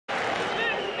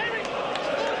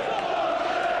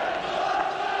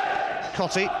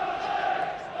Cottee.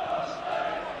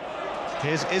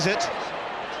 Here's Izzet.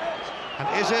 And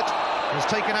Izzet was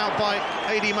taken out by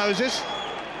A.D. Moses.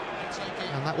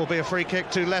 And that will be a free kick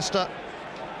to Leicester.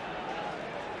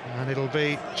 And it'll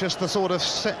be just the sort of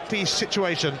set-piece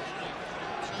situation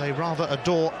they rather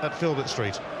adore at Filbert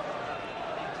Street.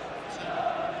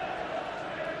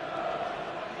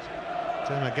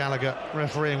 Dermot Gallagher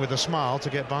refereeing with a smile to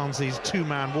get Barnsley's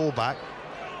two-man wall back.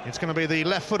 It's going to be the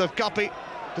left foot of Guppy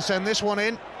to send this one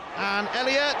in. And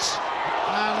Elliott.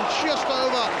 And just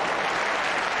over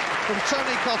from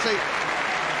Tony Cottee.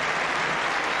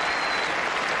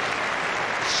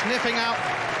 Sniffing out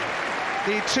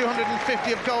the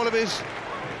 250th goal of his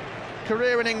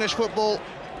career in English football.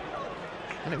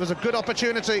 And it was a good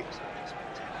opportunity.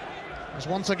 As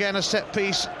once again a set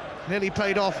piece nearly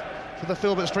paid off for the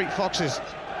Filbert Street Foxes.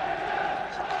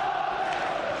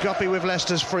 Guppy with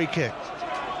Leicester's free kick.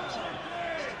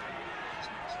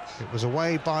 It was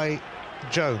away by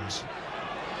Jones.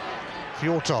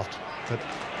 Fjortoft, but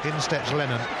in steps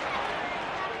Lennon.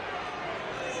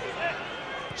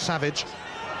 Savage.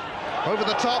 Over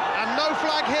the top, and no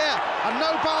flag here, and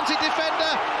no Barnsley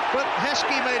defender, but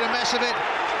Heskey made a mess of it,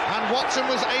 and Watson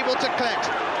was able to collect.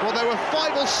 Well, there were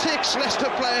 5 or 6 Leicester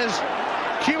players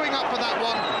queuing up for that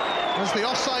one, as the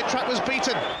offside trap was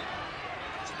beaten.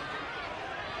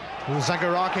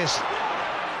 Zagorakis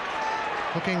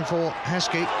looking for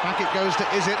Heskey, back it goes to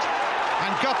Izzet,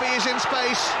 and Guppy is in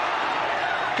space.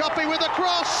 Guppy with a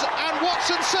cross, and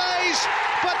Watson saves,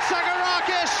 but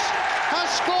Zagorakis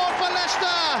has scored for Leicester.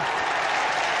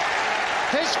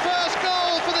 His first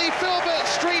goal for the Filbert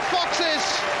Street Foxes.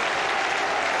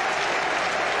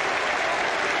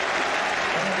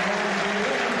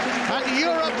 And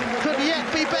Europe could yet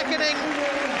be beckoning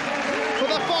for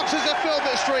the Foxes of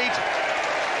Filbert Street.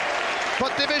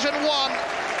 But Division 1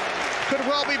 could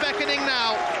well be beckoning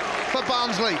now for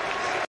Barnsley.